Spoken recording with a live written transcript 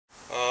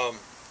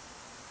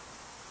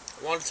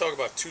I want to talk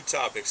about two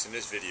topics in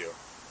this video.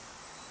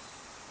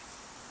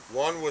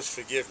 One was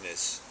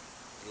forgiveness.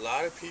 A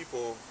lot of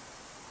people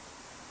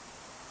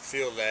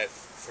feel that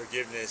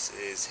forgiveness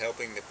is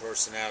helping the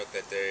person out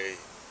that they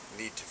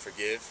need to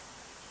forgive,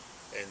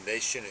 and they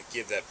shouldn't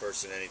give that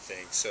person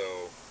anything,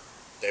 so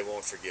they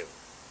won't forgive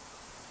them.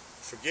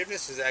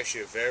 Forgiveness is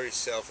actually a very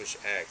selfish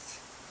act.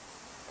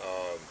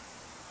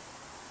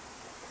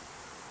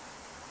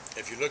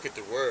 If you look at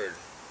the word,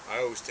 I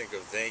always think of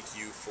thank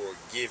you for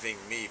giving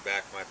me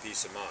back my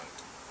peace of mind.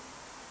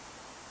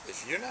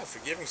 If you're not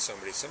forgiving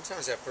somebody,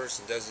 sometimes that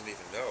person doesn't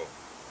even know,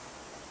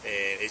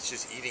 and it's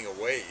just eating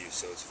away at you,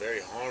 so it's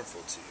very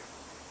harmful to you.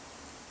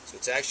 So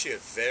it's actually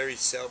a very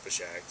selfish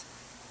act.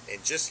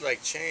 And just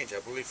like change, I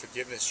believe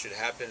forgiveness should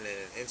happen in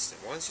an instant.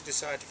 Once you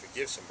decide to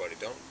forgive somebody,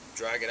 don't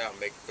drag it out and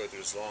make it go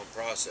through this long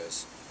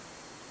process.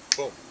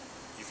 Boom,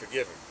 you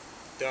forgive them.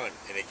 Done.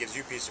 And it gives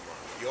you peace of mind.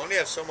 You only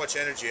have so much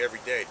energy every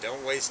day.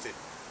 Don't waste it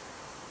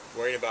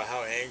worrying about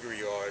how angry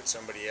you are at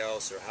somebody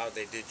else or how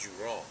they did you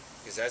wrong,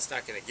 because that's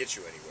not going to get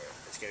you anywhere.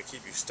 It's going to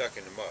keep you stuck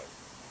in the mud.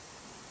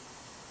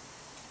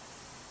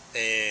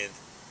 And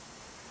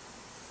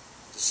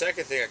the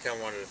second thing I kind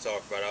of wanted to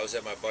talk about, I was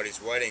at my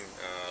buddy's wedding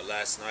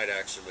last night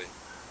actually,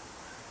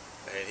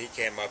 and he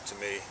came up to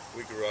me.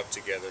 We grew up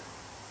together,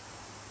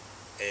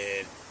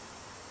 and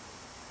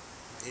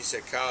he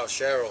said, Kyle,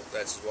 Cheryl,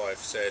 that's his wife,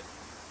 said,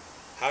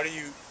 how do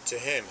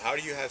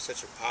you have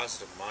such a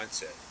positive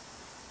mindset?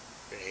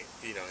 And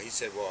he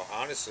said, well,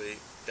 honestly,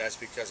 that's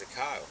because of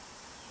Kyle.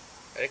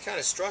 And it kind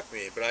of struck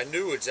me, but I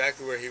knew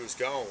exactly where he was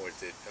going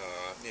with it.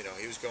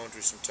 He was going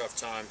through some tough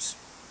times.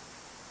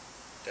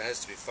 That has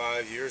to be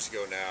 5 years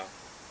ago now.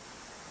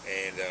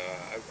 And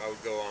I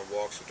would go on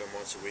walks with him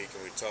once a week,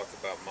 and we'd talk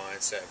about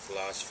mindset and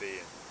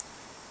philosophy, and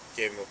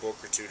gave him a book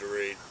or two to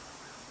read.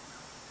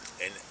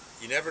 And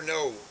you never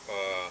know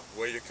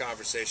where your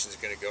conversation is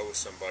going to go with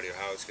somebody or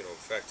how it's going to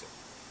affect them.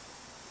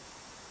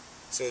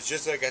 So it's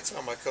just like I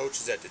tell my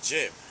coaches at the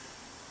gym.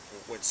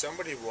 When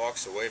somebody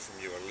walks away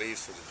from you or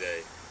leaves for the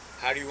day,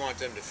 how do you want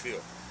them to feel?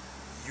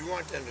 You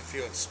want them to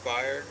feel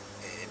inspired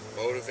and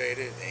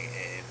motivated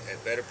and a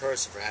better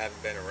person for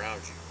having been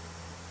around you.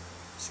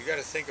 So you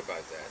got to think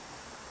about that.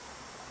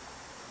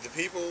 The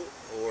people,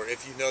 or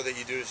if you know that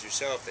you do this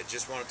yourself, that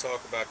just want to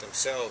talk about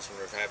themselves when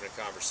they're having a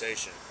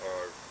conversation,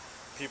 are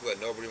people that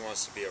nobody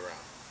wants to be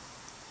around.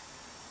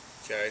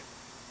 Okay?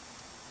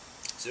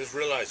 So just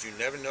realize you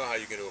never know how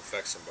you're going to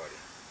affect somebody.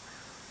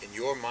 And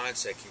your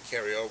mindset can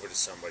carry over to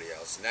somebody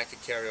else, and that can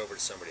carry over to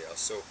somebody else.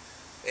 So,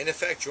 in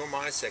effect, your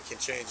mindset can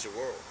change the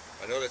world.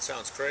 I know that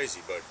sounds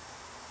crazy, but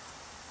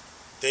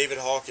David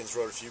Hawkins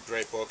wrote a few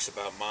great books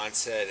about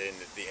mindset and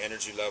the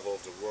energy level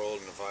of the world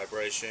and the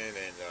vibration.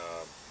 And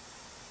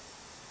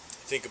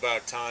think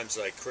about times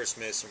like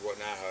Christmas and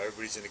whatnot, how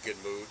everybody's in a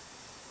good mood.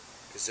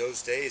 Because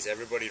those days,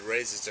 everybody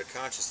raises their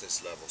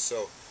consciousness level.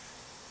 So,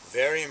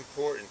 very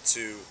important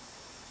to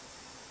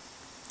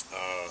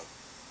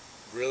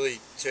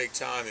really take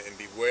time and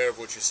beware of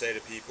what you say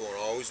to people, and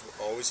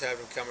always have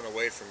them coming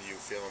away from you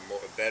feeling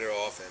better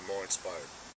off and more inspired.